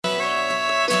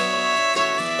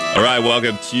All right,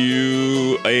 welcome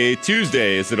to a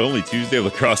Tuesday. Is it only Tuesday?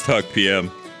 Lacrosse Talk PM.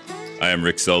 I am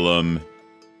Rick Solom.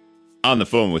 On the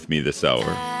phone with me this hour.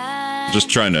 I'm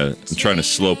trying to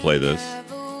slow play this.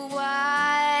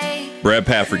 Brad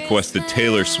Pfaff requested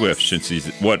Taylor Swift since he's,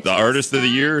 the artist of the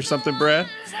year or something, Brad?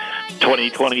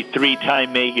 2023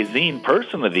 Time Magazine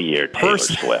Person of the Year, Taylor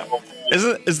Swift.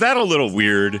 Is that a little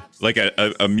weird? Like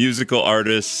a musical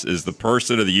artist is the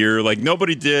person of the year? Like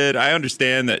nobody did. I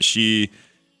understand that she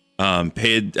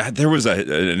paid. There was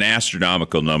an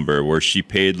astronomical number where she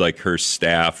paid like her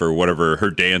staff or whatever,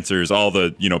 her dancers, all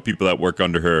the people that work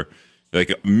under her,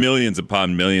 like millions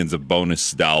upon millions of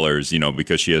bonus dollars,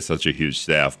 because she has such a huge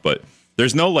staff. But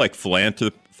there's no like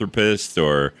philanthropist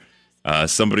or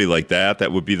somebody like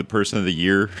that would be the person of the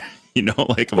year.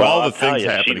 Like of all the things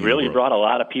happening. She really brought a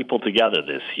lot of people together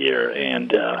this year,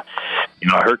 and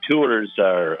her tours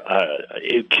are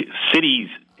cities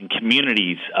and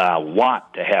communities want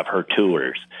to have her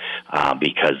tours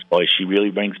because boy, she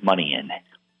really brings money in.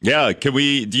 Yeah, do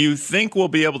you think we'll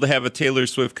be able to have a Taylor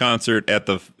Swift concert at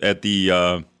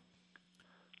the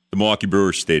Milwaukee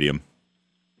Brewers Stadium?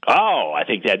 Oh, I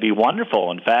think that'd be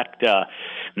wonderful. In fact,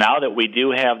 now that we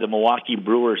do have the Milwaukee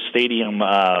Brewers Stadium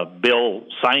bill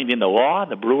signed into law,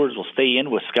 the Brewers will stay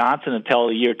in Wisconsin until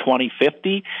the year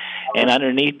 2050. And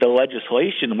underneath the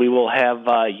legislation, we will have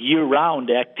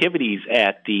year-round activities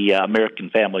at the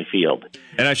American Family Field.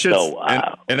 And I should we'll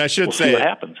say, see what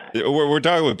happens. We're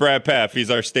talking with Brad Pfaff. He's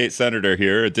our state senator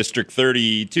here, District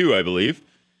 32, I believe.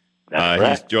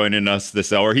 He's joining us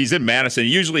this hour. He's in Madison.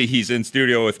 Usually he's in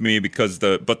studio with me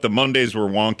but the Mondays were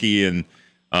wonky and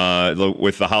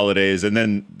with the holidays, and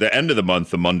then the end of the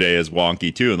month, the Monday is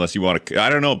wonky too. Unless you want to, I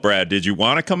don't know, Brad. Did you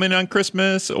want to come in on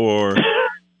Christmas or?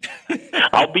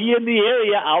 I'll be in the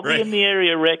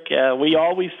area. Rick. We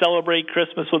always celebrate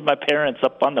Christmas with my parents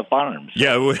up on the farms.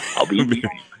 Yeah, I'll be.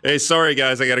 Hey, sorry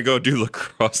guys, I got to go do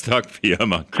Lacrosse Talk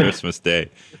PM on Christmas Day.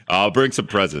 I'll bring some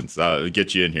presents. I'll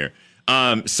get you in here.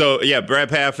 So yeah, Brad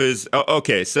Pfaff is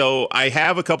okay. So I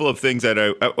have a couple of things that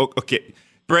okay.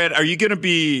 Brad, are you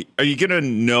gonna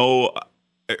know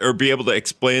or be able to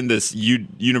explain this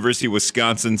University of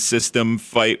Wisconsin system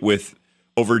fight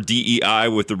over DEI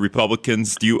with the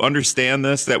Republicans? Do you understand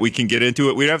this? That we can get into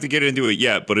it. We don't have to get into it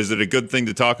yet, but is it a good thing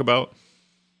to talk about?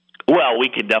 Well, we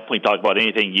can definitely talk about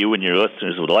anything you and your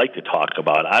listeners would like to talk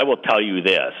about. I will tell you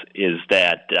this: is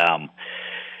that.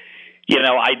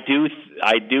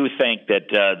 I do think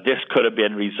that this could have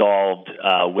been resolved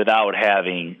without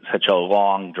having such a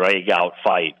long, drag-out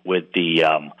fight with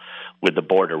the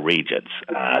Board of Regents.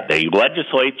 The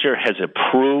legislature has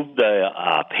approved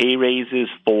the pay raises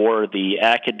for the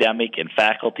academic and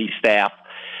faculty staff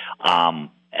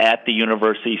at the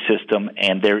university system,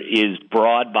 and there is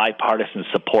broad bipartisan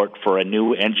support for a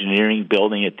new engineering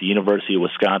building at the University of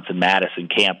Wisconsin-Madison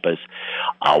campus.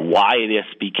 Why this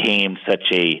became such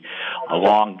a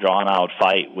long, drawn-out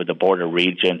fight with the Board of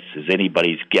Regents is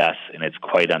anybody's guess, and it's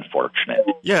quite unfortunate.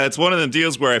 Yeah, it's one of them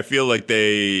deals where I feel like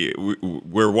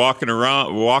we're walking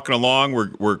along,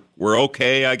 we're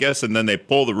okay, I guess, and then they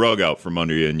pull the rug out from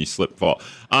under you and you slip and fall.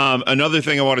 Another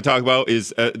thing I want to talk about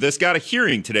is this got a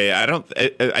hearing today.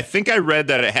 I think I read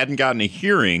that it hadn't gotten a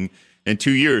hearing in 2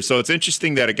 years, so it's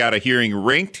interesting that it got a hearing.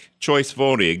 Ranked choice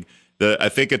voting. I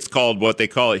think it's called, what they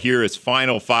call it here is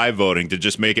Final Five voting, to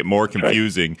just make it more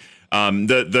confusing.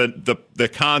 The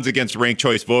cons against ranked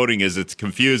choice voting is it's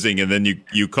confusing, and then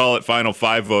you call it Final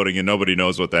Five voting, and nobody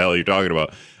knows what the hell you're talking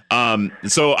about.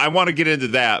 So I want to get into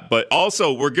that, but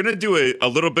also we're going to do a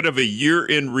little bit of a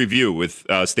year-in review with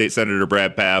State Senator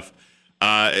Brad Pfaff.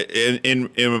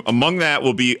 Among that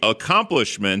will be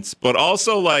accomplishments, but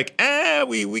also like,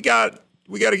 we got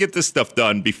to get this stuff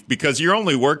done because you're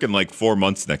only working like 4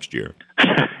 months next year.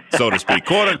 So to speak,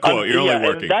 quote unquote. You're only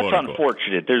working. That's quote unquote.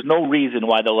 Unfortunate. There's no reason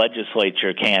why the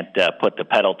legislature can't put the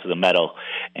pedal to the metal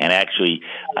and actually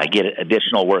get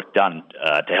additional work done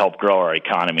to help grow our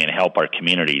economy and help our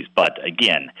communities. But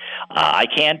again, I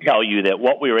can tell you that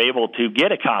what we were able to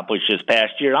get accomplished this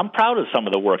past year, I'm proud of some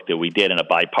of the work that we did on a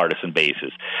bipartisan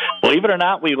basis. Believe it or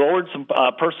not, we lowered some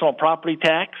personal property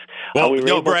tax.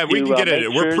 Well, Brad, we can get into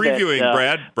it. We're previewing,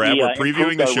 Brad, we're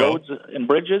previewing the show. Roads and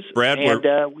bridges. Brad,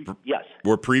 yes.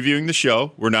 We're previewing the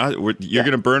show. You're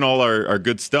going to burn all our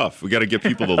good stuff. We got to get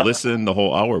people to listen the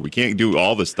whole hour. We can't do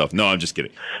all this stuff. No, I'm just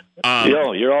kidding.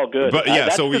 You're all good. But yeah,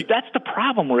 that's the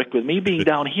problem, Rick, with me being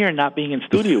down here and not being in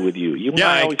studio with you.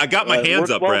 I got my hands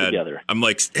up, Brad. Together. I'm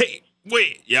like, hey,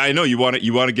 wait. Yeah, I know you want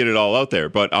to get it all out there,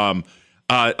 but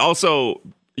also.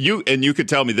 You could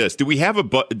tell me this: do we have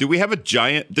a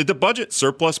giant? Did the budget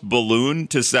surplus balloon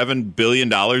to $7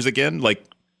 billion again? Like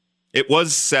It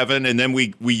was 7, and then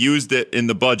we used it in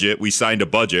the budget. We signed a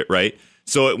budget, right?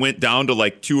 So it went down to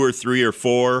like $2 or $3 or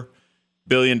 $4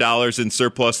 billion in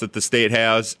surplus that the state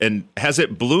has. And has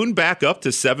it ballooned back up to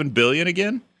 $7 billion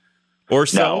again? Or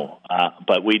so? No,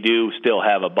 but we do still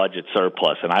have a budget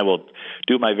surplus, and I will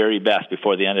do my very best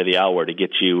before the end of the hour to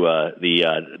get you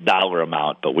the dollar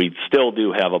amount. But we still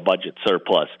do have a budget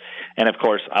surplus. And, of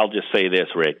course, I'll just say this,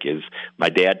 Rick, is my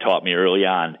dad taught me early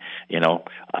on,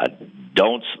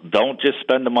 don't just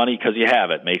spend the money because you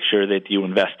have it. Make sure that you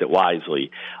invest it wisely.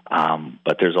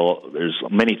 But there's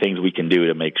many things we can do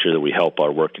to make sure that we help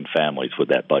our working families with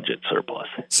that budget surplus.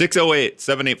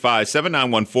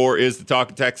 608-785-7914 is the talk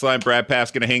and text line. Brad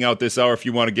Pfaff's going to hang out this hour if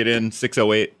you want to get in.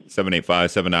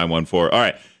 608-785-7914. All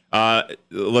right.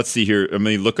 Let's see here.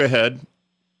 Look ahead.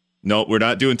 No, we're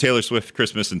not doing Taylor Swift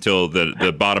Christmas until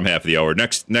the bottom half of the hour.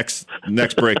 Next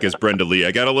break is Brenda Lee.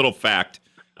 I got a little fact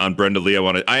on Brenda Lee.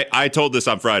 I told this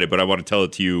on Friday, but I want to tell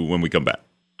it to you when we come back.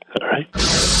 All right.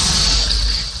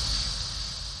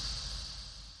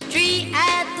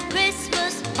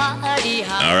 All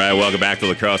right, welcome back to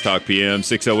La Crosse Talk PM.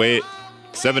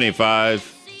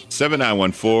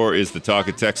 608-785-7914 is the talk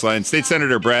and text line. State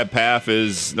Senator Brad Pfaff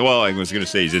is, I was going to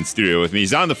say he's in studio with me.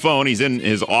 He's on the phone. He's in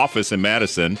his office in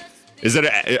Madison.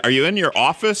 Are you in your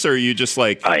office, or are you just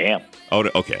like... I am. Oh,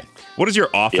 okay. What is your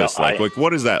office like? Like,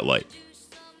 what is that like?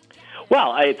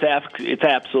 Well, it's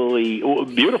absolutely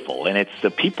beautiful, and it's the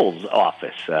people's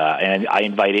office. And I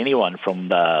invite anyone from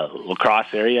the La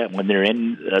Crosse area, when they're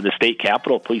in the state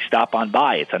capitol, please stop on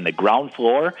by. It's on the ground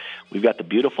floor. We've got the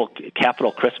beautiful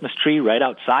Capitol Christmas tree right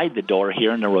outside the door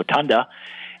here in the rotunda.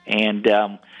 And,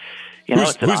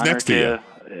 it's an honor next to you?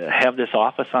 Have this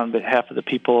office on behalf of the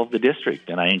people of the district,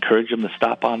 and I encourage them to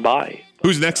stop on by.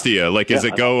 Who's next to you? Like, does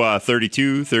it go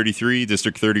 32, 33,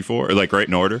 District 34, or like right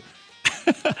in order?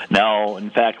 No, in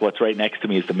fact, what's right next to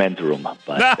me is the men's room.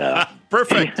 But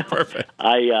perfect.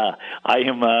 I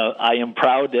am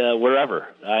proud wherever.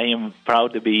 I am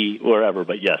proud to be wherever.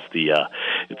 But yes,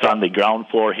 it's on the ground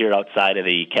floor here outside of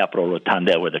the Capitol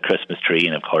Rotunda with the Christmas tree,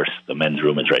 and of course, the men's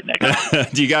room is right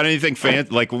next. Do you got anything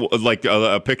fancy, like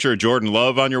a picture of Jordan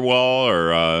Love on your wall,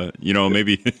 or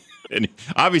maybe?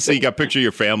 Obviously, you got a picture of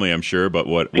your family, I'm sure, but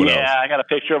what else? Yeah, I got a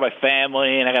picture of my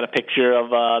family, and I got a picture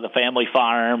of the family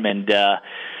farm, and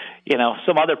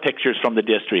some other pictures from the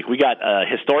district. We got a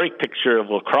historic picture of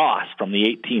La Crosse from the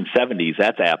 1870s.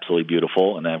 That's absolutely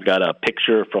beautiful. And I've got a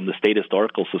picture from the State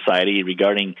Historical Society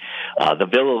regarding the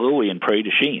Villa Louis in Prairie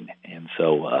du Chien. And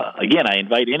so, again, I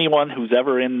invite anyone who's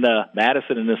ever in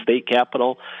Madison in the state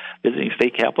capitol, visiting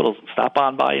state capitals, stop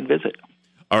on by and visit.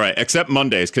 All right, except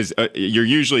Mondays, because you're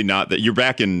usually not that. You're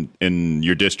back in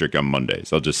your district on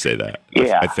Mondays. I'll just say that.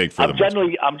 Yeah, I think I'm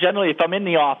generally if I'm in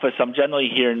the office, I'm generally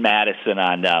here in Madison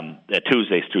on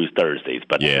Tuesdays through Thursdays.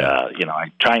 But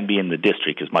I try and be in the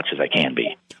district as much as I can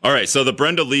be. All right, so the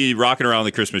Brenda Lee "Rocking Around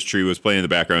the Christmas Tree" was playing in the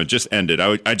background. It just ended.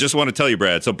 I just want to tell you,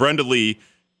 Brad. So Brenda Lee,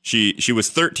 she was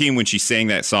 13 when she sang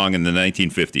that song in the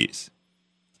 1950s.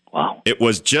 Wow. It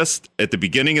was just at the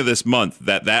beginning of this month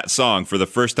that song, for the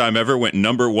first time ever, went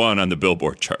number 1 on the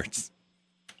Billboard charts.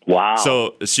 Wow.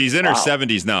 So she's in her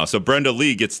 70s now. So Brenda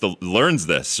Lee learns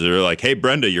this. They're like, hey,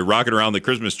 Brenda, you're rocking around the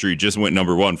Christmas tree just went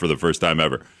number 1 for the first time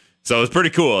ever. So it's pretty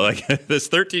cool. Like, this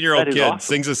 13-year-old kid awesome.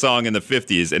 sings a song in the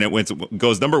 50s, and it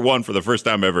goes number 1 for the first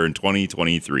time ever in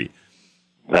 2023.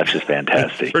 That's just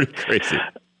fantastic. Pretty crazy.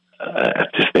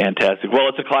 Just fantastic. Well,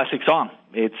 it's a classic song.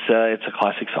 It's a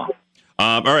classic song.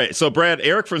 All right, so Brad,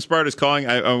 Eric from Sparta is calling.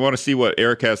 I want to see what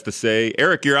Eric has to say.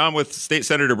 Eric, you're on with State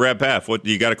Senator Brad Pfaff. What,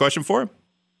 you got a question for him?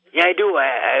 Yeah, I do.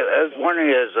 I was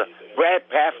wondering, is Brad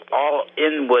Pfaff all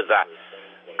in with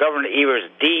Governor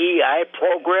Evers' DEI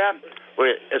program,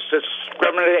 where it's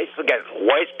discrimination against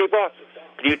white people?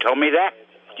 Can you tell me that?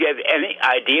 Do you have any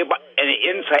idea, any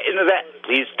insight into that?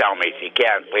 Please tell me if you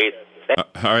can, please. All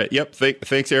right. Yep.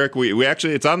 Thanks, Eric. We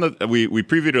actually, it's on we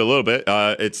previewed it a little bit.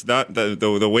 It's not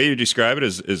the way you describe it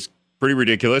is pretty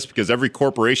ridiculous, because every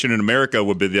corporation in America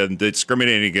would be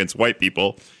discriminating against white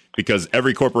people, because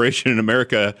every corporation in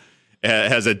America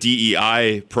has a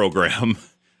DEI program,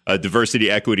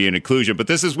 diversity, equity, and inclusion. But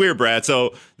this is weird, Brad.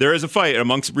 So there is a fight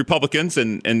amongst Republicans,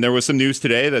 and there was some news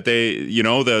today that they,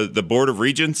 the Board of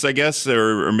Regents, I guess,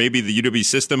 or maybe the UW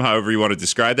system, however you want to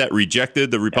describe that,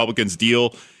 rejected the Republicans'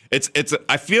 deal.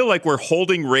 I feel like we're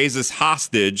holding raises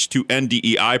hostage to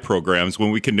NDEI programs when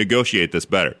we can negotiate this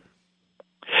better.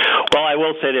 Well, I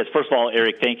will say this. First of all,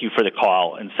 Eric, thank you for the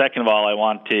call. And second of all, I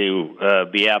want to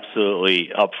be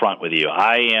absolutely upfront with you.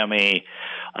 I am a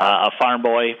farm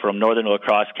boy from northern La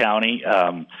Crosse County.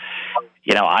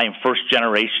 I am first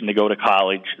generation to go to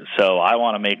college, so I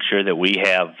want to make sure that we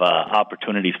have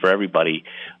opportunities for everybody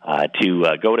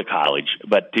to go to college.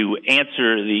 But to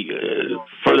answer the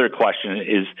further question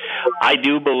is, I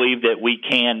do believe that we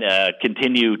can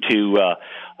continue to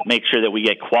make sure that we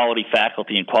get quality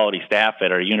faculty and quality staff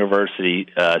at our university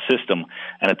system,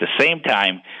 and at the same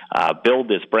time build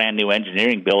this brand new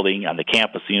engineering building on the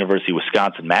campus of the University of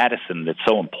Wisconsin-Madison that's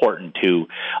so important to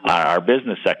our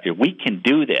business sector. We can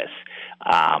do this.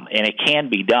 And it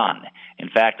can be done. In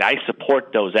fact, I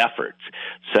support those efforts.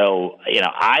 So,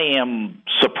 I am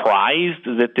surprised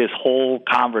that this whole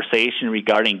conversation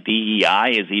regarding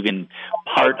DEI is even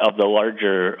part of the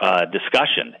larger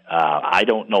discussion. I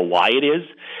don't know why it is.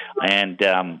 And,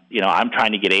 I'm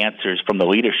trying to get answers from the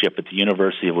leadership at the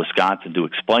University of Wisconsin to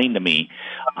explain to me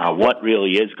what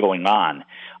really is going on.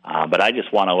 But I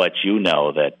just want to let you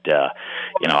know that,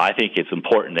 I think it's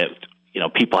important that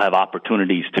people have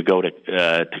opportunities to go to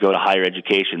higher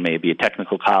education, maybe a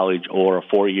technical college or a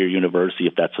 4-year university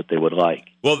if that's what they would like.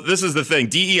 Well, this is the thing.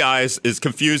 DEI is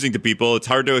confusing to people. It's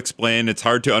hard to explain. It's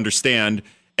hard to understand.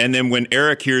 And then when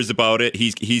Eric hears about it,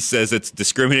 he says it's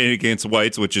discriminating against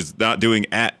whites, which is not doing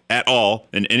at all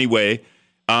in any way.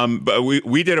 But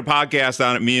we did a podcast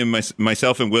on it, me and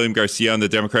myself and William Garcia on the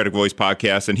Democratic Voice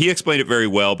podcast, and he explained it very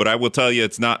well. But I will tell you,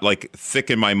 it's not like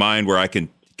thick in my mind where I can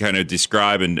kind of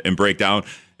describe and break down.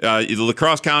 La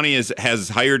Crosse County has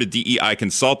hired a DEI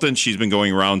consultant. She's been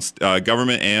going around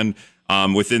government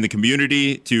and within the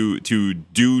community to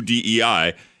do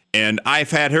DEI. And I've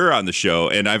had her on the show,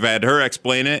 and I've had her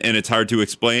explain it, and it's hard to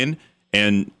explain.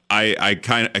 And I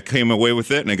came away with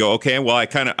it, and I go, okay, well,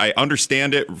 I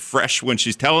understand it fresh when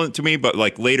she's telling it to me, but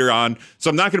like later on,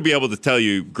 so I'm not going to be able to tell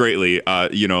you greatly,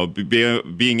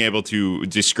 being able to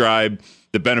describe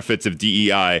the benefits of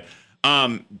DEI.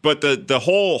 But the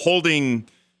whole holding.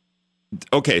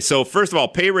 Okay, so first of all,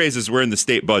 pay raises were in the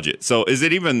state budget. So is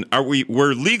it even?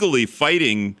 We're legally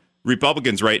fighting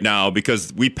Republicans right now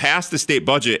because we passed the state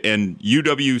budget and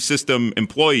UW system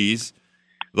employees,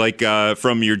 like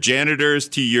from your janitors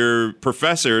to your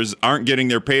professors, aren't getting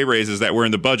their pay raises that were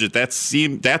in the budget. That's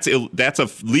a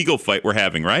legal fight we're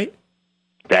having, right?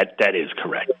 That is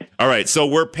correct. All right, so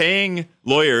we're paying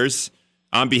lawyers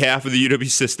on behalf of the UW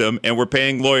system, and we're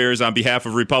paying lawyers on behalf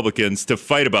of Republicans to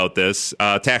fight about this.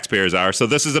 Taxpayers are. So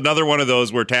this is another one of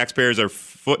those where taxpayers are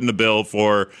footing the bill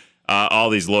for all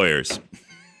these lawyers.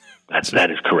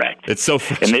 That is correct. It's so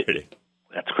frustrating.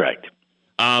 That's correct.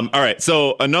 All right.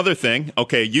 So another thing.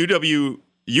 Okay, UW.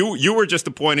 You were just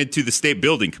appointed to the State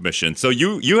Building Commission, so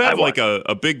you have like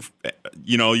a big,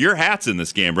 your hat's in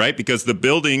this game, right? Because the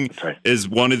building is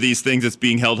one of these things that's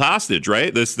being held hostage,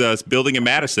 right? This building in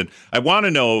Madison. I want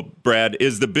to know, Brad,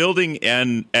 is the building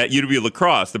at UW La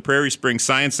Crosse, the Prairie Springs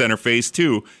Science Center Phase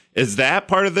 2, is that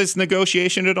part of this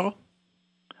negotiation at all?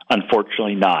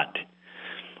 Unfortunately, not.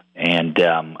 And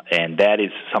that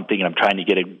is something I'm trying to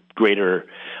get a greater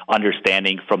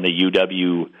understanding from the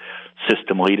UW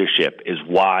system leadership is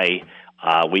why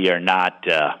we are not,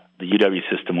 the UW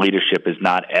system leadership is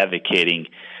not advocating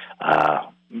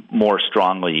more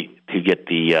strongly to get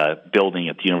the building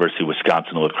at the University of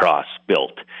Wisconsin-La Crosse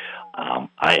built.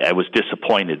 I was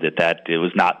disappointed that it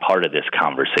was not part of this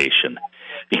conversation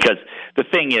because the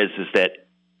thing is that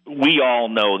we all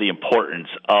know the importance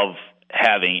of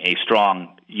having a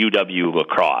strong UW La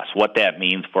Crosse, what that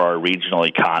means for our regional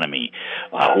economy,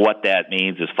 what that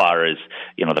means as far as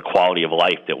the quality of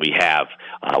life that we have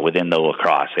within the La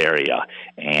Crosse area.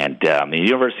 And the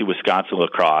University of Wisconsin-La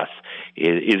Crosse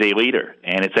is a leader,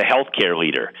 and it's a healthcare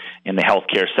leader in the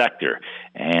healthcare sector.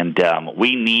 And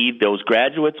we need those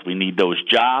graduates, we need those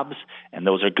jobs, and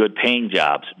those are good paying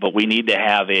jobs. But we need to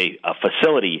have a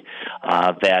facility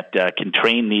that can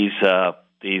train these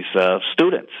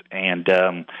students. And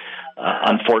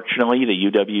unfortunately,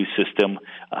 the UW system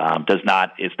is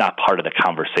not part of the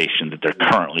conversation that they're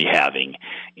currently having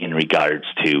in regards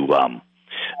to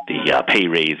the pay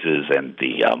raises and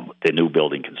the new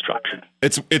building construction.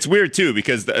 It's weird too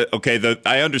because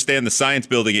I understand the science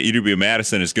building at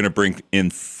UW-Madison is going to bring in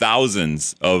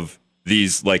thousands of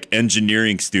these like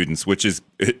engineering students, which is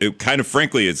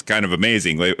frankly, it's kind of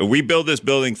amazing. Like we build this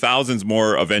building, thousands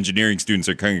more of engineering students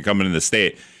are coming into the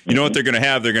state. You know what they're going to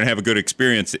have? They're going to have a good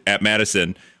experience at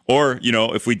Madison. Or,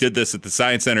 if we did this at the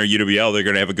Science Center, UWL, they're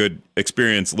going to have a good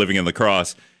experience living in La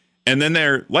Crosse. And then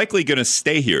they're likely going to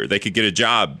stay here. They could get a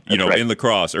job, in La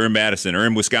Crosse or in Madison or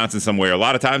in Wisconsin somewhere. A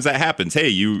lot of times that happens. Hey,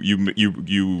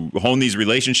 you hone these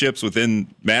relationships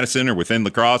within Madison or within La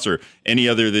Crosse or any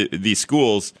other these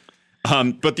schools.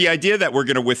 But the idea that we're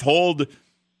going to withhold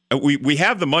we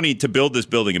have the money to build this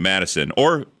building in Madison,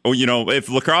 or if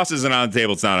lacrosse isn't on the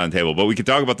table, it's not on the table. But we can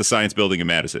talk about the science building in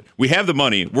Madison. We have the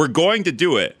money. We're going to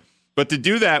do it. But to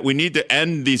do that, we need to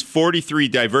end these 43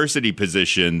 diversity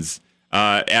positions in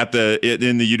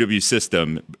the UW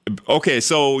system. Okay,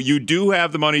 so you do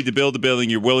have the money to build the building.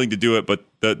 You're willing to do it, but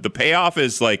the payoff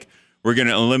is like we're going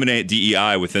to eliminate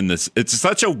DEI within this. It's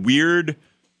such a weird.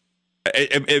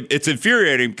 It's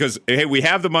infuriating because hey, we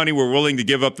have the money. We're willing to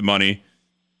give up the money.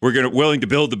 We're willing to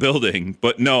build the building,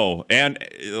 but no, and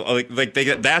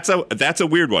that's a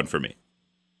weird one for me.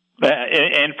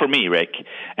 And for me, Rick,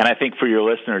 and I think for your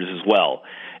listeners as well.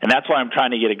 And that's why I'm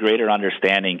trying to get a greater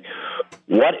understanding.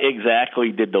 What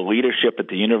exactly did the leadership at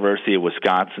the University of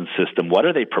Wisconsin system, what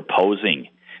are they proposing?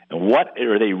 And what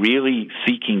are they really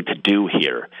seeking to do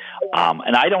here?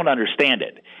 And I don't understand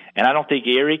it. And I don't think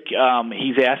Eric,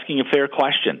 he's asking a fair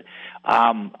question.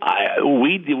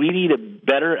 We need a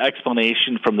better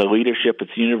explanation from the leadership at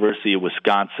the University of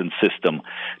Wisconsin system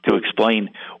to explain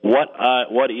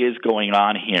what is going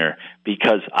on here.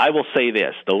 Because I will say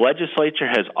this, the legislature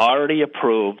has already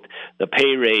approved the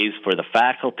pay raise for the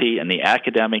faculty and the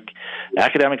academic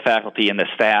faculty and the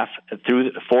staff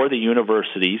for the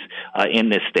universities in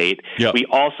this state. Yep. We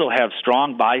also have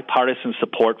strong bipartisan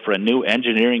support for a new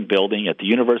engineering building at the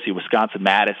University of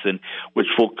Wisconsin-Madison, which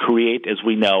will create, as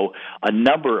we know, a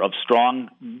number of strong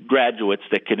graduates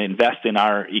that can invest in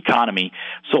our economy.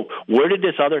 So where did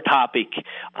this other topic,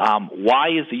 why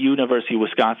is the University of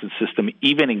Wisconsin system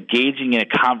even engaging in a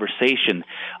conversation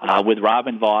with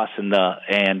Robin Voss and the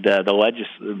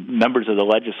members of the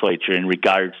legislature in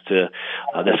regards to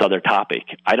this other topic?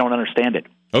 I don't understand it.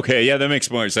 Okay, yeah, that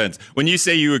makes more sense. When you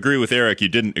say you agree with Eric, you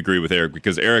didn't agree with Eric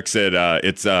because Eric said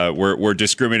we're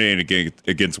discriminating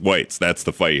against whites. That's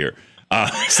the fight here. Well,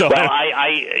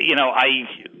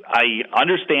 I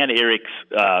understand Eric's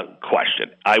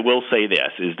question. I will say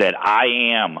this, is that I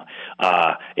am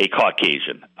a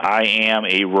Caucasian. I am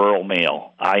a rural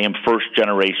male. I am first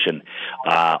generation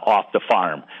off the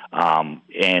farm.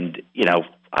 And,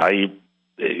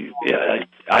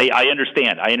 I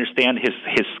understand. I understand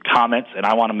his comments, and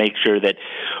I want to make sure that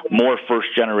more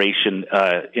first-generation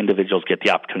individuals get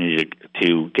the opportunity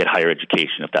to get higher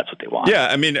education if that's what they want. Yeah,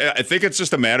 I mean, I think it's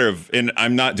just a matter of, and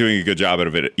I'm not doing a good job out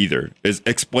of it either, is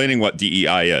explaining what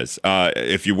DEI is.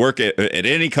 If you work at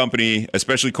any company,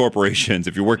 especially corporations,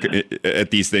 if you work at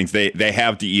these things, they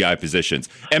have DEI positions.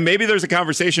 And maybe there's a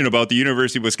conversation about the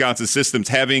University of Wisconsin systems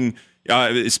having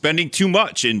spending too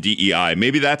much in DEI.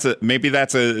 Maybe that's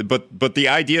but the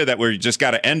idea that we're just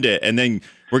got to end it and then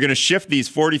we're going to shift these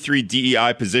 43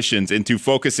 DEI positions into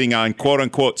focusing on quote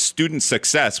unquote student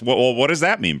success. Well, what does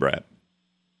that mean, Brad?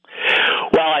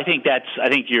 Well, I think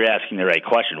you're asking the right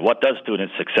question. What does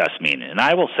student success mean? And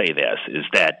I will say this is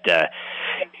that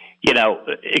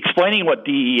explaining what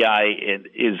DEI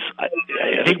is,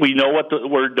 I think we know what the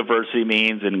word diversity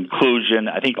means and inclusion.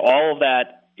 I think all of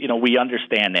that, we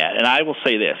understand that. And I will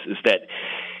say this, is that,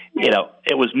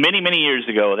 it was many, many years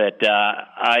ago that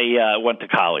I went to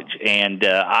college, and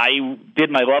I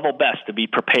did my level best to be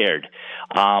prepared.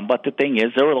 But the thing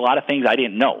is, there were a lot of things I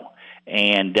didn't know.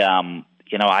 And,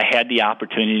 I had the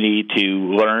opportunity to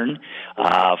learn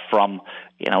from,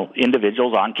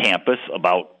 individuals on campus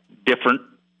about different,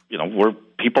 where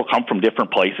people come from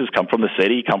different places, come from the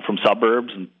city, come from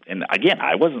suburbs. And again,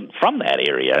 I wasn't from that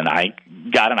area, and I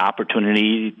got an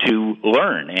opportunity to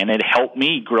learn, and it helped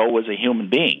me grow as a human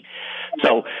being.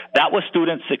 So that was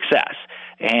student success.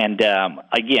 And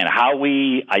again, how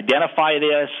we identify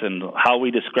this and how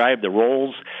we describe the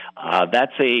roles,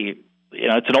 that's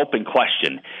it's an open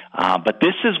question. But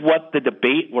this is what the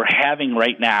debate we're having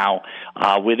right now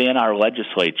within our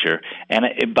legislature.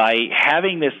 And by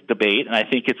having this debate, and I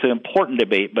think it's an important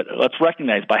debate, but let's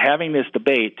recognize by having this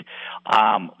debate,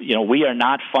 we are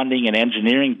not funding an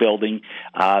engineering building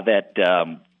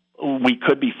that we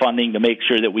could be funding to make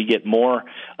sure that we get more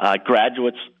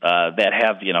graduates that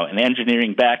have, an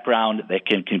engineering background that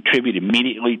can contribute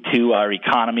immediately to our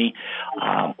economy.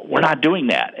 We're not doing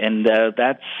that, and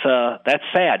that's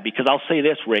sad because I'll say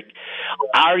this, Rick,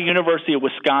 our University of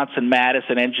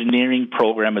Wisconsin-Madison engineering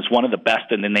program is one of the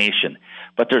best in the nation,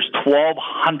 but there's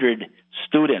 1,200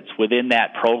 students within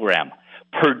that program.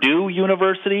 Purdue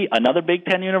University, another Big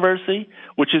Ten university,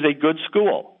 which is a good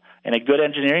school and a good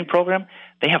engineering program,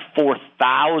 they have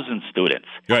 4,000 students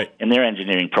in their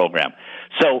engineering program.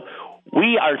 So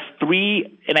we are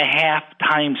 3.5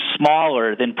 times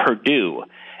smaller than Purdue.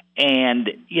 And,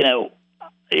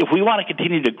 if we want to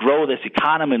continue to grow this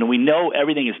economy, and we know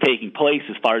everything is taking place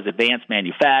as far as advanced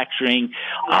manufacturing,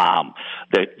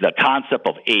 the concept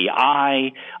of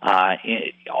AI,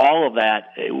 all of that,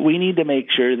 we need to make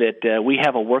sure that we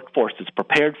have a workforce that's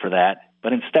prepared for that.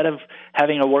 But instead of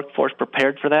having a workforce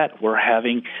prepared for that, we're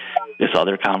having this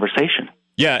other conversation.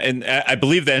 Yeah, and I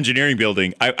believe the engineering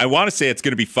building, I want to say it's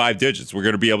going to be 5 digits. We're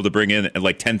going to be able to bring in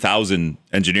like 10,000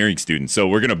 engineering students. So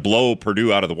we're going to blow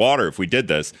Purdue out of the water if we did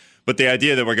this. But the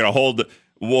idea that we're going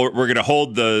to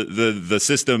hold the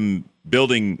system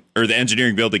building or the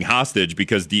engineering building hostage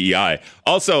because DEI.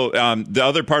 Also, the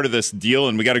other part of this deal,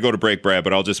 and we got to go to break, Brad,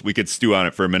 but we could stew on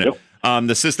it for a minute. Yep.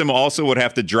 The system also would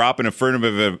have to drop an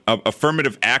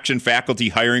affirmative action faculty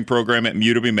hiring program at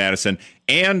UW-Madison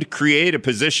and create a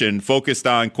position focused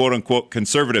on quote unquote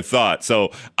conservative thought.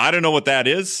 So I don't know what that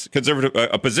is.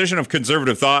 A position of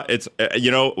conservative thought. It's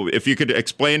if you could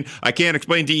explain. I can't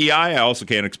explain DEI. I also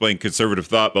can't explain conservative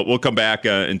thought. But we'll come back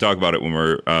and talk about it when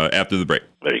we're after the break.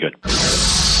 Very good.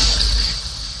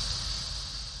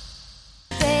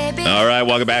 All right,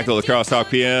 welcome back to La Crosse Talk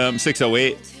PM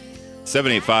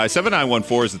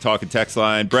 608-785-7914 is the talk and text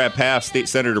line. Brad Pfaff, State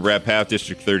Senator Brad Pfaff,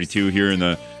 District 32 here in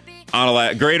the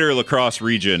greater La Crosse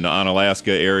region,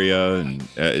 Onalaska area, and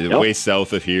way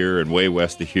south of here and way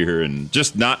west of here, and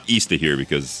just not east of here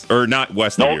not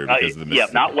west of here because of the Mississippi. Yeah,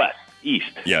 not west.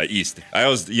 East. Yeah, east. I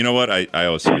always, I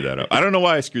always screw that up. I don't know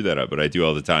why I screw that up, but I do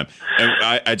all the time. And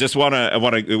I just want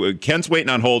to. Kent's waiting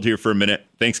on hold here for a minute.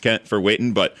 Thanks, Kent, for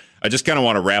waiting. But I just kind of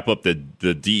want to wrap up the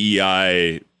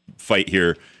DEI fight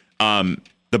here.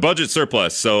 The budget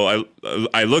surplus. So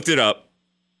I looked it up,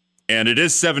 and it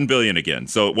is $7 billion again.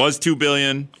 So it was $2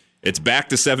 billion. It's back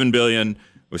to $7 billion.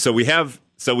 So we have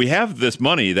this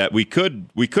money that we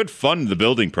could fund the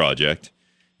building project.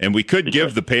 And we could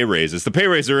give the pay raises. The pay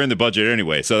raises are in the budget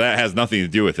anyway, so that has nothing to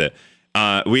do with it.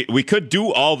 We could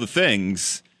do all the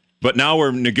things, but now we're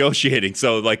negotiating.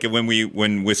 So, like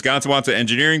when Wisconsin wants an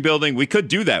engineering building, we could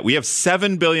do that. We have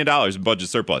 $7 billion in budget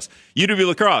surplus. UW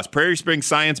La Crosse, Prairie Springs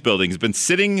Science Building has been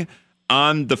sitting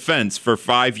on the fence for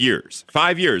 5 years.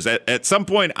 5 years. At some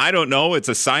point, I don't know. It's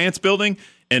a science building.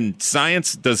 And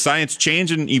does science change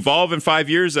and evolve in 5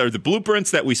 years? Are the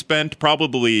blueprints that we spent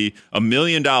probably $1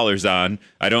 million on?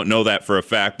 I don't know that for a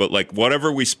fact, but like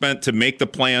whatever we spent to make the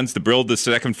plans to build the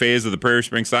second phase of the Prairie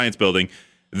Springs Science Building,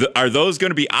 are those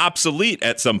going to be obsolete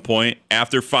at some point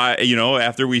after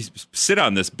we sit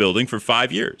on this building for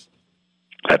 5 years?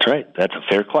 That's right. That's a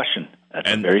fair question. That's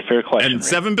a very fair question. And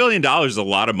 $7 billion is a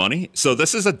lot of money. So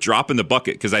this is a drop in the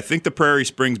bucket because I think the Prairie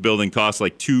Springs building costs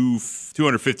like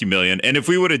 $250 million. And if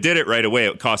we would have did it right away,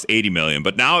 it cost $80 million.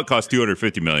 But now it costs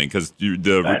 $250 million because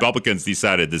the Republicans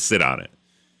decided to sit on it.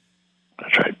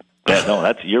 That's right.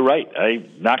 You're right. I'm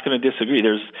not going to disagree.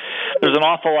 There's an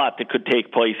awful lot that could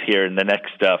take place here in the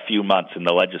next few months in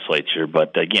the legislature.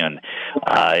 But again,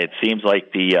 it seems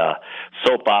like the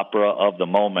soap opera of the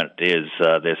moment is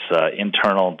this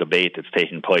internal debate that's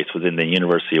taking place within the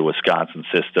University of Wisconsin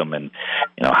system, and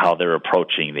how they're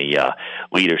approaching the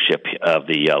leadership of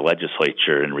the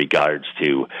legislature in regards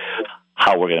to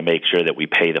how we're going to make sure that we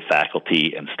pay the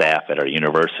faculty and staff at our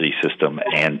university system,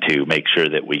 and to make sure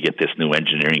that we get this new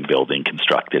engineering building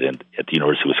constructed at the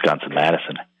University of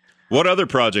Wisconsin-Madison. What other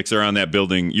projects are on that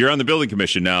building? You're on the building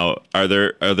commission now. Are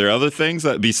there other things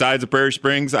besides the Prairie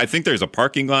Springs? I think there's a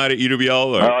parking lot at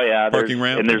UWL. Parking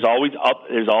ramp. And there's always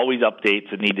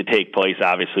updates that need to take place.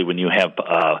 Obviously, when you have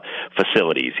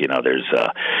facilities,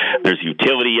 there's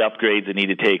utility upgrades that need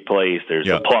to take place. There's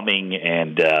the plumbing,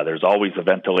 and there's always the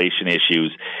ventilation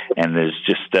issues. And there's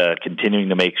just continuing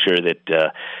to make sure that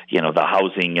the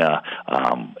housing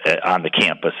on the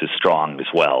campus is strong as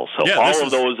well. So all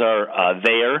of those are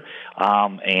there.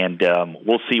 And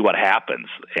we'll see what happens.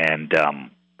 And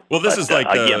this is like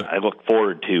again, I look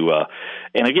forward to.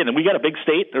 And again, we got a big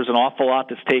state. There's an awful lot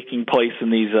that's taking place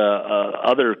in these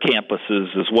other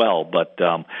campuses as well. But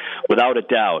without a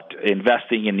doubt,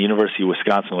 investing in the University of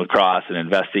Wisconsin-La Crosse and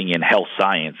investing in health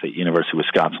science at University of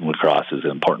Wisconsin-La Crosse is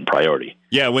an important priority.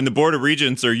 Yeah, when the Board of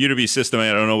Regents or UW system,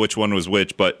 I don't know which one was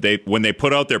which, but when they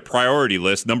put out their priority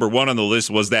list, number one on the list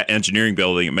was that engineering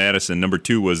building at Madison. Number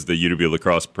two was the UW La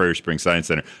Crosse Prairie Springs Science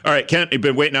Center. All right, Kent, you've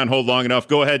been waiting on hold long enough.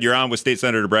 Go ahead. You're on with State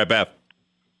Senator Brad Pfaff.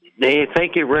 Hey,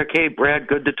 thank you, Rick. Hey, Brad,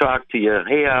 good to talk to you.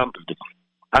 Hey, I'm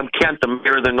Kent, the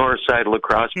mayor of the north side of La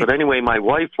Crosse. But anyway, my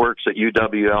wife works at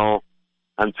UWL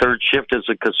on third shift as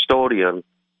a custodian,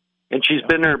 and she's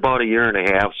been there about a year and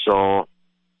a half. So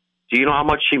do you know how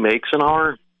much she makes an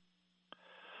hour?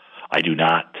 I do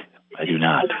not.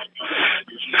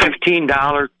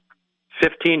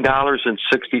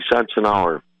 $15.60 an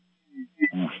hour.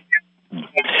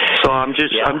 So I'm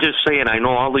just saying, I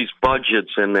know all these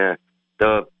budgets and the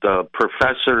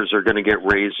professors are going to get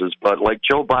raises, but like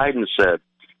Joe Biden said,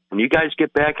 when you guys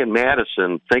get back in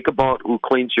Madison, think about who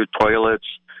cleans your toilets,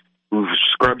 who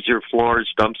scrubs your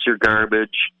floors, dumps your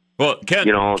garbage. Well,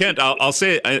 Kent, I'll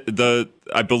say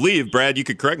I believe, Brad, you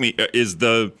could correct me, is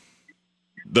the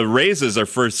raises are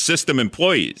for system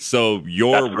employees. So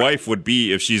your wife would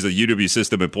be, if she's a UW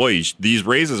system employee, these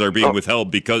raises are being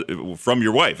withheld from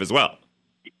your wife as well.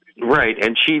 Right,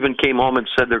 and she even came home and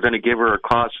said they're going to give her a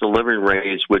cost of living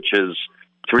raise, which is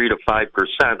 3 to 5%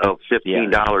 of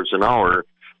 $15 an hour.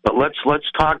 But let's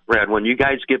talk, Brad. When you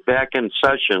guys get back in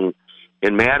session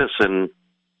in Madison,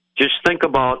 just think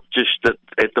about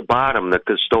at the bottom, the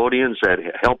custodians that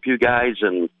help you guys,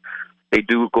 and they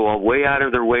do go way out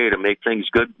of their way to make things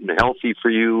good and healthy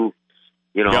for you,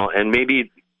 and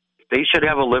maybe they should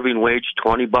have a living wage,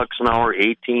 $20 an hour,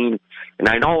 18. And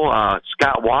I know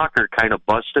Scott Walker kind of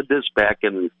busted this back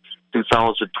in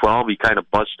 2012. He kind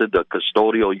of busted the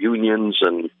custodial unions,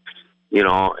 and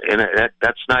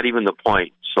that's not even the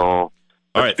point. So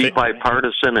let's be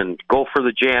bipartisan and go for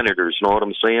the janitors. Know what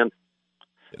I'm saying?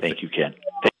 Thank you, Ken.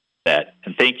 Thank you for that,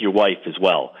 and thank your wife as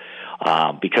well.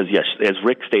 Because, yes, as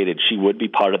Rick stated, she would be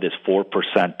part of this 4%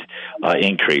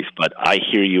 increase. But I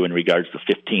hear you in regards to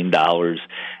 $15.60.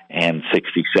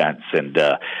 And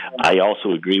I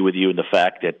also agree with you in the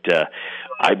fact that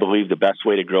I believe the best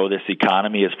way to grow this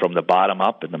economy is from the bottom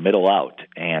up and the middle out.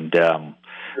 And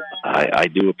I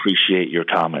do appreciate your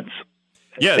comments.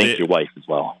 Yeah, thank your wife as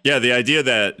well. Yeah, the idea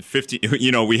that 15,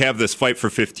 we have this fight for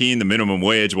 15, the minimum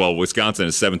wage. Well, Wisconsin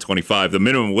is $7.25. The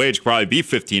minimum wage could probably be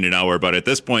 $15 an hour, but at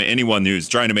this point, anyone who's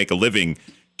trying to make a living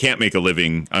can't make a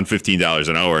living on $15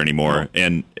 an hour anymore.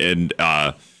 No. And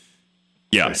right.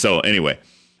 So anyway,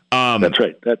 that's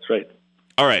right.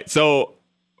 All right, so.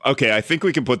 Okay, I think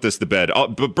we can put this to bed.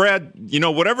 But Brad,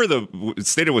 whatever the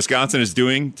state of Wisconsin is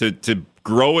doing to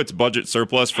grow its budget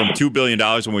surplus from $2 billion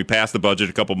when we passed the budget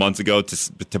a couple months ago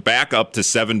to back up to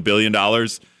 $7 billion,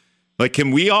 like,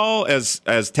 can we all, as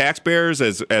taxpayers,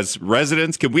 as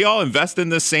residents, can we all invest in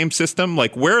this same system?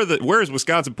 Like, where is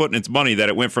Wisconsin putting its money that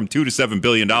it went from $2 to $7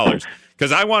 billion?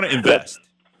 Because I want to invest.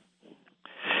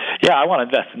 Yeah, I want to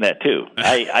invest in that too.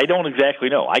 I don't exactly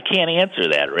know. I can't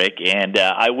answer that, Rick. And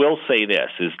I will say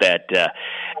this, is that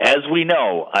as we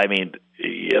know, I mean,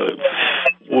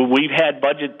 we've had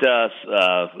budget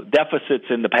deficits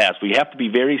in the past. We have to be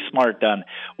very smart on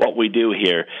what we do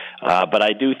here. But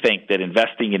I do think that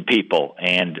investing in people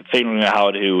and figuring out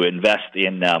how to invest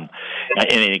in an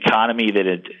economy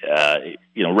that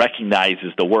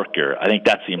recognizes the worker, I think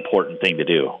that's the important thing to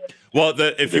do. Well,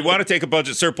 if you want to take a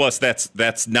budget surplus,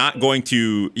 that's not going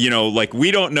to,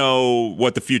 we don't know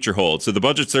what the future holds. So the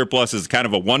budget surplus is kind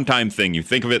of a one-time thing. You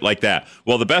think of it like that.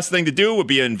 Well, the best thing to do would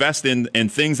be invest in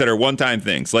things that are one-time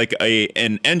things, like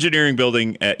an engineering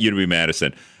building at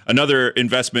UW-Madison. Another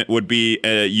investment would be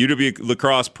UW-La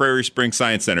Crosse Prairie Spring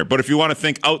Science Center. But if you want to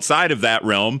think outside of that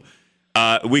realm,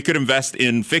 we could invest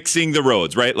in fixing the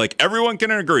roads, right? Like, everyone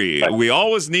can agree, we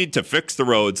always need to fix the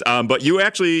roads. But you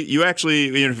actually,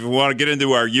 if you want to get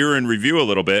into our year in review a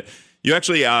little bit, you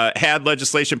actually had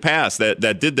legislation passed that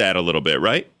did that a little bit,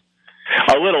 right?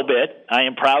 A little bit. I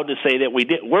am proud to say that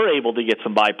we're able to get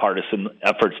some bipartisan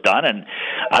efforts done, and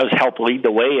I was helped lead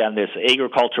the way on this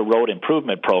agriculture road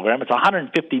improvement program. It's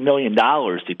 $150 million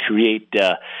to create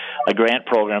a grant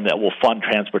program that will fund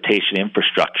transportation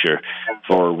infrastructure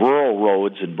for rural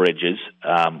roads and bridges.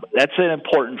 That's an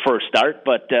important first start,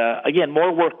 but again,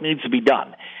 more work needs to be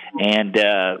done. And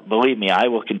believe me, I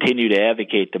will continue to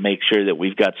advocate to make sure that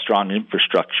we've got strong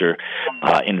infrastructure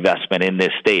investment in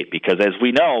this state, because as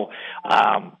we know,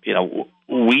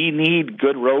 we need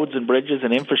good roads and bridges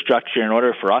and infrastructure in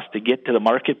order for us to get to the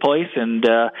marketplace and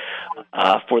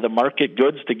for the market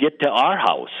goods to get to our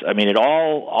house. I mean, it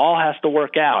all has to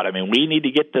work out. I mean, we need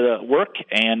to get to work,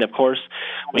 and of course,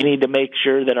 we need to make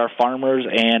sure that our farmers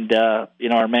and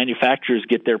our manufacturers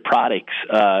get their products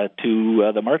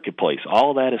to the marketplace. All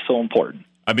of that is so important.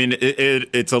 I mean,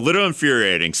 it's a little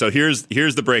infuriating. So here's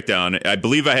the breakdown. I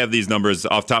believe I have these numbers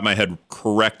off the top of my head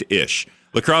correct-ish.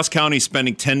 La Crosse County is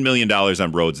spending $10 million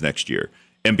on roads next year.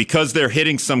 And because they're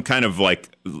hitting some kind of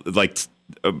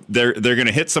they're going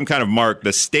to hit some kind of mark,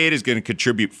 the state is going to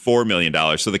contribute $4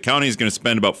 million. So the county is going to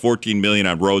spend about $14 million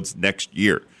on roads next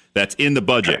year. That's in the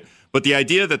budget. But the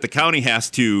idea that the county has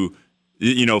to,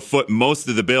 foot most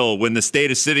of the bill when the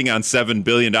state is sitting on $7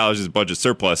 billion as budget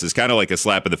surplus is kind of like a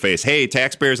slap in the face. Hey,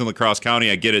 taxpayers in La Crosse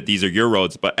County, I get it. These are your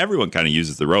roads, but everyone kind of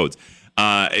uses the roads.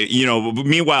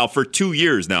 Meanwhile, for 2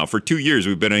 years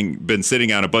we've been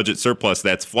sitting on a budget surplus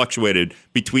that's fluctuated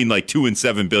between like $2 and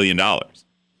 $7 billion.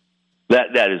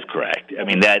 That is correct. I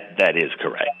mean, that is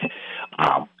correct.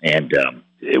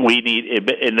 We need,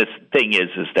 and the thing is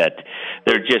that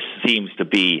there just seems to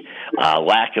be a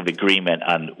lack of agreement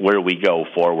on where we go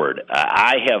forward.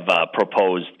 I have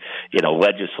proposed,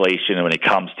 legislation when it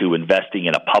comes to investing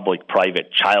in a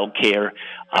public-private child care.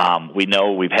 We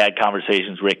know we've had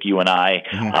conversations, Rick, you and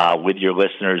I, with your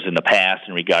listeners in the past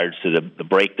in regards to the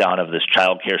breakdown of this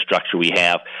child care structure we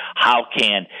have. How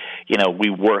can, we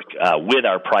work with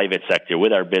our private sector,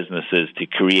 with our businesses to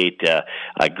create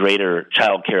a greater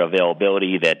child care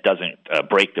availability that doesn't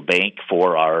break the bank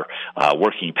for our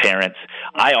working parents.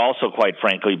 I also, quite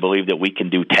frankly, believe that we can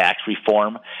do tax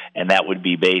reform, and that would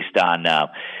be based on,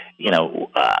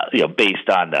 based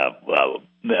on the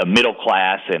middle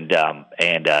class and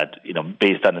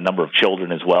based on the number of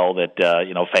children as well that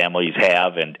families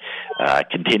have, and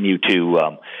continue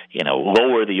to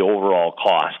lower the overall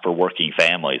cost for working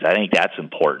families. I think that's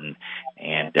important,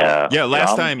 and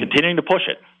last time continuing to push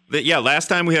it. Last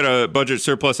time we had a budget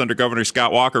surplus under Governor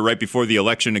Scott Walker right before the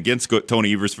election against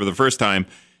Tony Evers for the first time.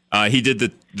 He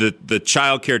did the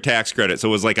child care tax credit, so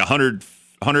it was like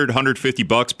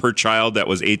 $150 per child that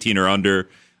was 18 or under.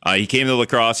 He came to La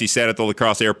Crosse. He sat at the La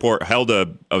Crosse airport, held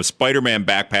a Spider-Man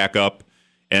backpack up,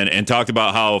 and talked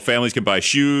about how families can buy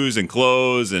shoes and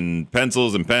clothes and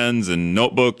pencils and pens and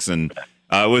notebooks. And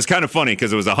it was kind of funny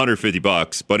because it was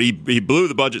 $150, but he blew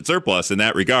the budget surplus in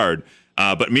that regard.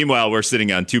 But meanwhile, we're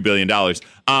sitting on $2 billion.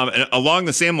 And along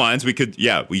the same lines, we could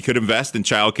invest in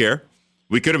childcare.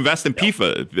 We could invest in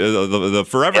PFAS, the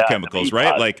forever chemicals,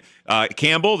 right? Like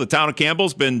Campbell, the town of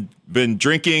Campbell's been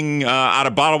drinking out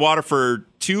of bottled water for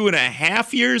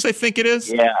 2.5 years, I think it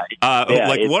is.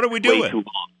 What are we doing?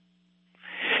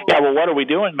 Yeah, well, what are we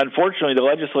doing? Unfortunately, the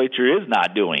legislature is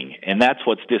not doing, and that's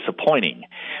what's disappointing.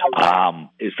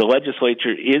 Is the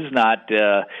legislature is not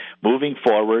moving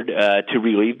forward to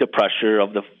relieve the pressure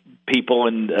of the people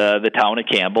in the town of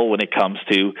Campbell when it comes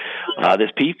to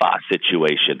this PFAS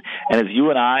situation. And as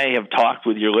you and I have talked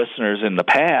with your listeners in the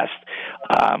past,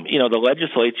 the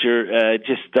legislature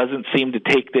just doesn't seem to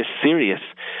take this serious.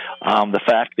 The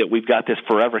fact that we've got this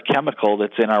forever chemical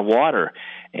that's in our water,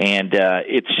 and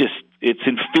it's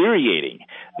infuriating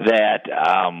that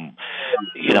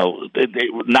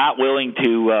they're not willing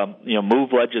to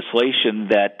move legislation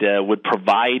that would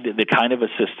provide the kind of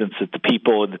assistance that the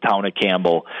people in the town of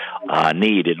Campbell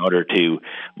need in order to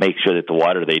make sure that the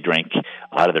water they drink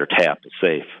out of their tap is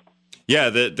safe. Yeah,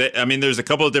 there's a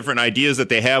couple of different ideas that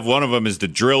they have. One of them is to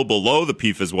drill below the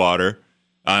PFAS water.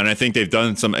 And I think they've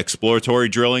done some exploratory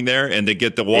drilling there, and they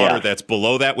get the water that's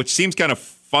below that, which seems kind of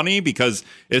funny because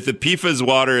if the PFAS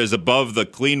water is above the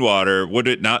clean water, would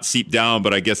it not seep down?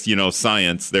 But I guess,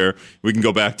 science there, we can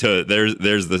go back to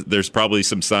there's probably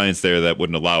some science there that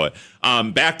wouldn't allow it.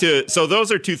 So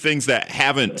those are two things that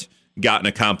haven't gotten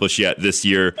accomplished yet this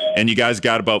year. And you guys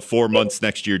got about 4 months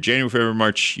next year, January, February,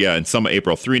 March, and some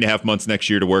April, 3.5 months next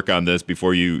year to work on this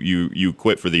before you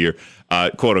quit for the year,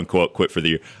 quote unquote, quit for the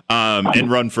year, and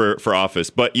run for office.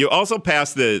 But you also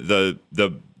passed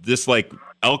this like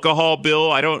alcohol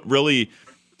bill. I don't really.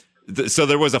 So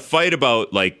there was a fight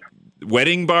about like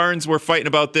wedding barns were fighting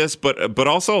about this, but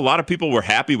also a lot of people were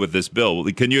happy with this bill.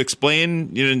 Can you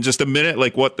explain in just a minute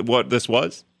like what this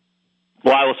was?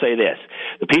 Well, I will say this.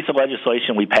 The piece of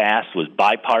legislation we passed was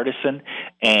bipartisan,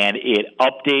 and it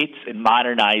updates and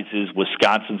modernizes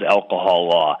Wisconsin's alcohol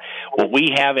law. What we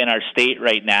have in our state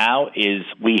right now is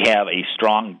we have a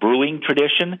strong brewing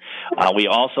tradition. We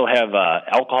also have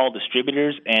alcohol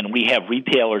distributors, and we have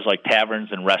retailers like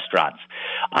taverns and restaurants.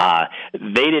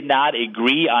 They did not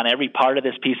agree on every part of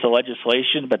this piece of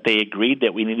legislation, but they agreed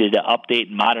that we needed to update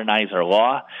and modernize our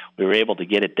law. We were able to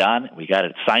get it done. We got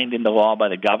it signed into law by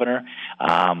the governor.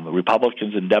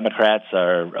 Republicans and Democrats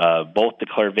are both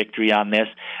declare victory on this,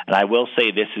 and I will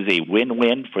say this is a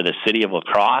win-win for the city of La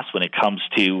Crosse when it comes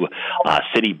to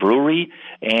city brewery,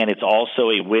 and it's also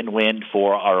a win-win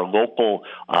for our local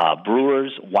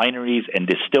brewers, wineries, and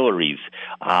distilleries.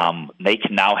 They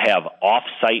can now have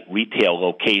off-site retail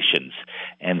locations,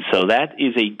 and so that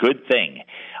is a good thing.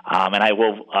 And I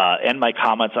will end my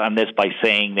comments on this by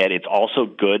saying that it's also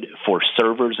good for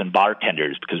servers and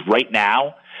bartenders, because right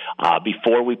now,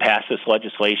 before we pass this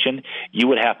legislation, you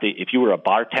would have to, if you were a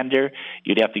bartender,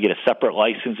 you'd have to get a separate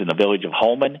license in the village of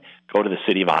Holmen, go to the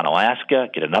city of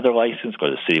Onalaska, get another license, go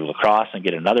to the city of La Crosse and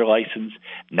get another license.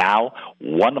 Now,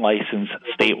 one license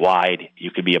statewide,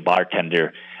 you could be a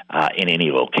bartender in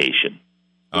any location.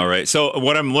 All right. So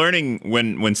what I'm learning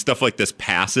when stuff like this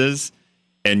passes,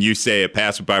 and you say it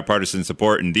passed with bipartisan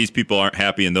support, and these people aren't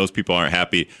happy and those people aren't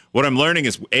happy, what I'm learning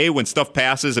is, A, when stuff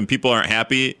passes and people aren't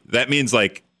happy, that means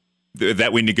like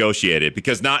that we negotiated,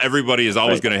 because not everybody is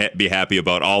always going to be happy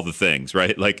about all the things,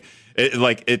 right?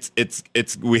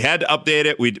 It's we had to update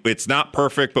it. It's not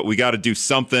perfect, but we got to do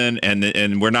something,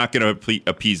 and we're not going to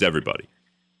appease everybody.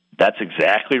 That's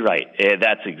exactly right.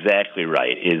 That's exactly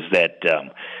right. Is that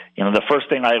the first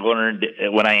thing I learned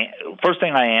first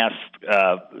thing I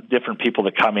asked different people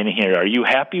that come in here, are you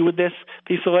happy with this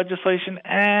piece of legislation?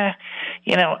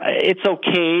 It's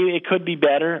okay. It could be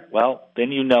better. Well,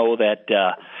 then you know that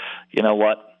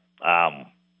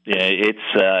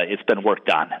it's been worked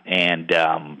on, and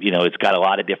it's got a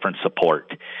lot of different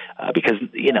support because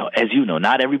as you know,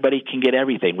 not everybody can get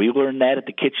everything. We learned that at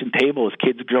the kitchen table as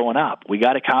kids growing up. We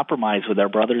got to compromise with our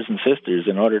brothers and sisters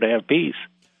in order to have peace.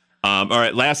 All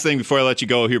right, last thing before I let you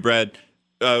go here, Brad.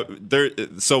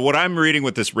 So what I'm reading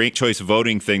with this ranked choice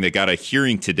voting thing that got a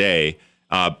hearing today,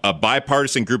 a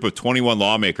bipartisan group of 21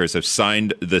 lawmakers have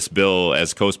signed this bill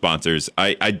as co-sponsors.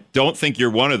 I don't think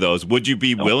you're one of those. Would you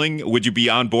be willing? Would you be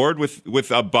on board with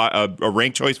a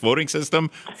ranked choice voting system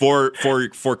for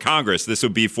Congress? This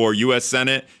would be for U.S.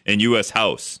 Senate and U.S.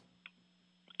 House.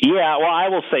 Yeah, well, I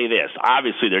will say this.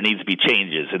 Obviously, there needs to be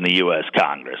changes in the U.S.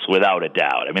 Congress, without a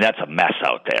doubt. I mean, that's a mess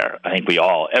out there. I think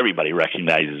everybody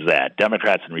recognizes that.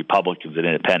 Democrats and Republicans and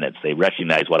independents, they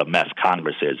recognize what a mess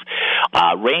Congress is.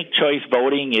 Ranked choice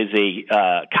voting is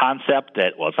a concept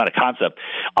it's not a concept.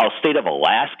 Our state of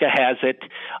Alaska has it.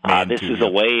 This is a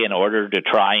way in order to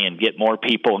try and get more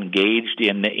people engaged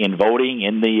in voting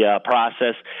in the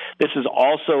process. This is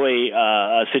also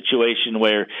a situation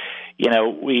where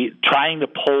we trying to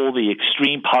pull the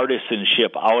extreme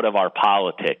partisanship out of our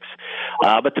politics.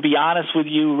 But to be honest with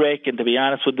you, Rick, and to be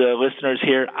honest with the listeners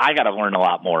here, I got to learn a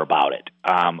lot more about it.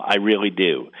 I really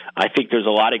do. I think there's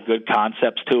a lot of good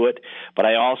concepts to it, but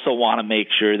I also want to make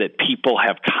sure that people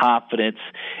have confidence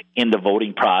in the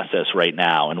voting process right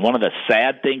now. And one of the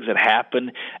sad things that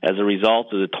happened as a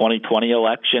result of the 2020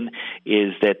 election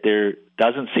is that there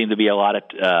doesn't seem to be a lot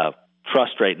of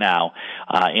trust right now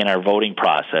in our voting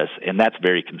process, and that's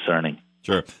very concerning.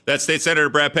 Sure. That's State Senator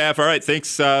Brad Pfaff. All right,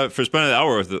 thanks for spending the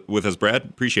hour with us, Brad.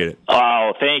 Appreciate it.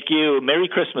 Oh, thank you. Merry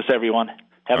Christmas, everyone.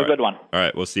 Have a good one. All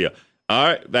right, we'll see you. All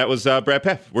right, that was Brad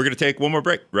Pfaff. We're going to take one more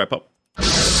break. Wrap up.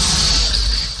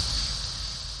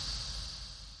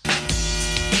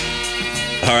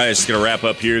 All right, just going to wrap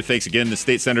up here. Thanks again to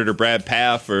State Senator Brad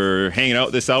Pfaff for hanging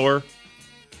out this hour.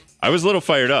 I was a little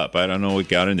fired up. I don't know what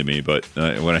got into me, but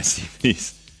when I see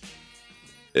these,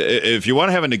 if you want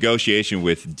to have a negotiation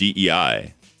with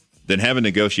DEI, then have a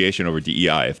negotiation over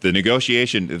DEI. If the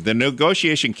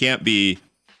negotiation can't be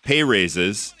pay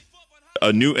raises,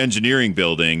 a new engineering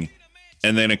building,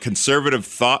 and then a conservative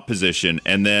thought position,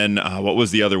 and then what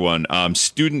was the other one?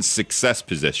 Student success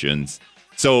positions.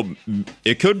 So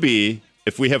it could be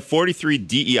if we have 43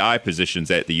 DEI positions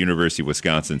at the University of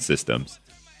Wisconsin systems,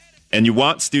 and you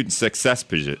want student success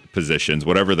positions,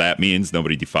 whatever that means.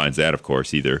 Nobody defines that, of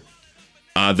course, either.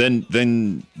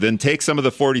 Then take some of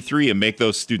the 43 and make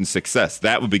those student success.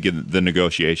 That would begin the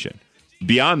negotiation.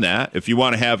 Beyond that, if you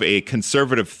want to have a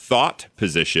conservative thought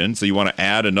position, so you want to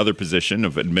add another position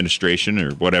of administration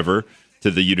or whatever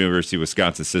to the University of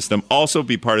Wisconsin system, also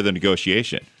be part of the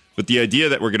negotiation. But the idea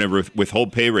that we're going to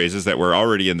withhold pay raises that were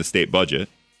already in the state budget,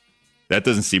 that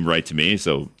doesn't seem right to me.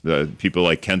 So people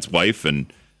like Kent's wife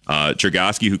and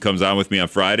Chergosky, who comes on with me on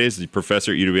Fridays, the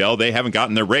professor at UWL, they haven't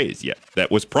gotten their raise yet. That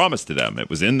was promised to them.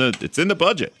 It's in the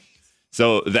budget.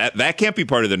 So that can't be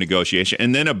part of the negotiation.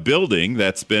 And then a building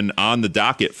that's been on the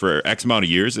docket for X amount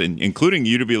of years, including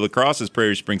UW La Crosse's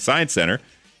Prairie Spring Science Center,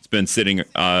 it's been sitting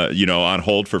on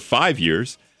hold for 5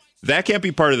 years. That can't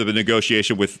be part of the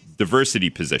negotiation with diversity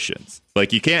positions.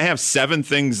 Like, you can't have 7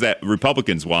 things that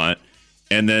Republicans want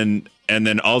and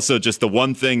then also just the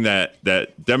one thing that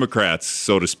Democrats,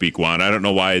 so to speak, want. I don't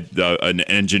know why an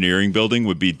engineering building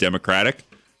would be Democratic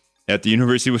at the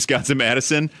University of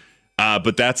Wisconsin-Madison,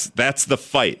 but that's the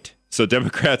fight. So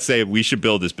Democrats say we should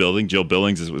build this building. Jill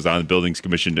Billings was on the Buildings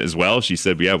Commission as well. She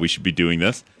said, yeah, we should be doing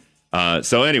this.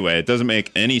 So anyway, it doesn't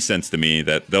make any sense to me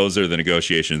that those are the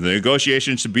negotiations. The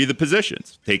negotiations should be the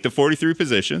positions. Take the 43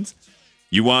 positions.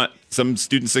 You want some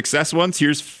student success ones?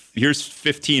 Here's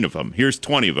 15 of them. Here's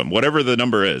 20 of them. Whatever the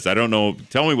number is. I don't know.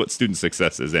 Tell me what student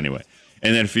success is anyway.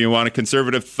 And then if you want a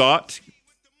conservative thought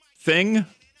thing,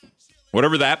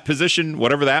 whatever that position,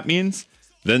 whatever that means,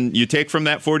 then you take from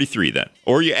that 43 then.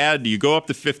 Or you go up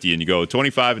to 50 and you go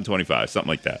 25 and 25, something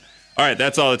like that. All right,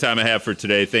 that's all the time I have for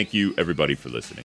today. Thank you, everybody, for listening.